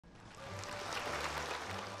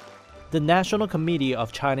The National Committee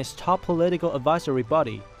of China's top political advisory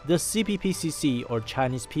body, the CPPCC or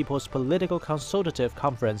Chinese People's Political Consultative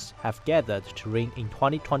Conference, have gathered to ring in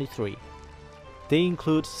 2023. They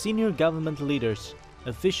include senior government leaders,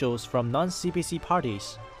 officials from non-CPC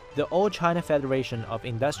parties, the All China Federation of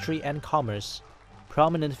Industry and Commerce,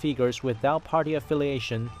 prominent figures without party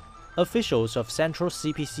affiliation, officials of central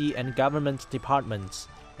CPC and government departments,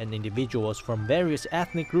 and individuals from various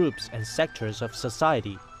ethnic groups and sectors of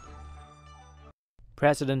society.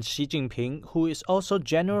 President Xi Jinping, who is also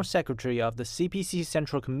General Secretary of the CPC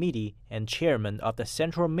Central Committee and Chairman of the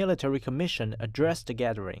Central Military Commission, addressed the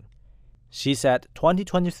gathering. Xi said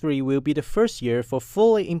 2023 will be the first year for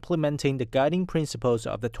fully implementing the guiding principles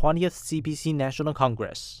of the 20th CPC National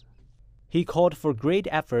Congress. He called for great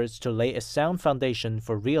efforts to lay a sound foundation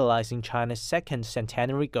for realizing China's second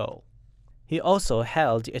centenary goal. He also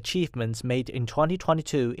hailed the achievements made in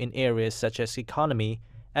 2022 in areas such as economy,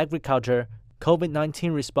 agriculture,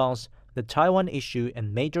 COVID-19 response, the Taiwan issue,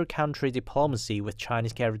 and major country diplomacy with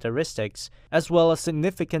Chinese characteristics, as well as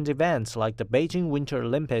significant events like the Beijing Winter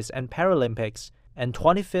Olympics and Paralympics and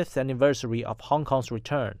 25th anniversary of Hong Kong's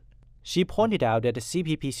return. She pointed out that the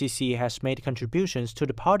CPPCC has made contributions to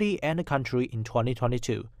the party and the country in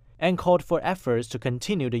 2022, and called for efforts to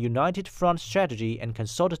continue the United Front strategy and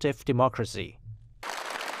consultative democracy.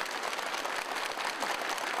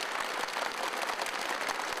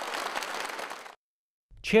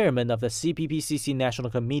 Chairman of the CPPCC National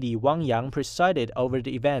Committee Wang Yang presided over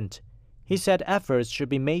the event. He said efforts should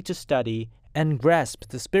be made to study and grasp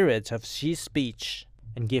the spirit of Xi's speech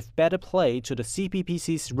and give better play to the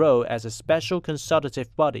CPPC's role as a special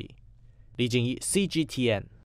consultative body. Li Jingyi, CGTN.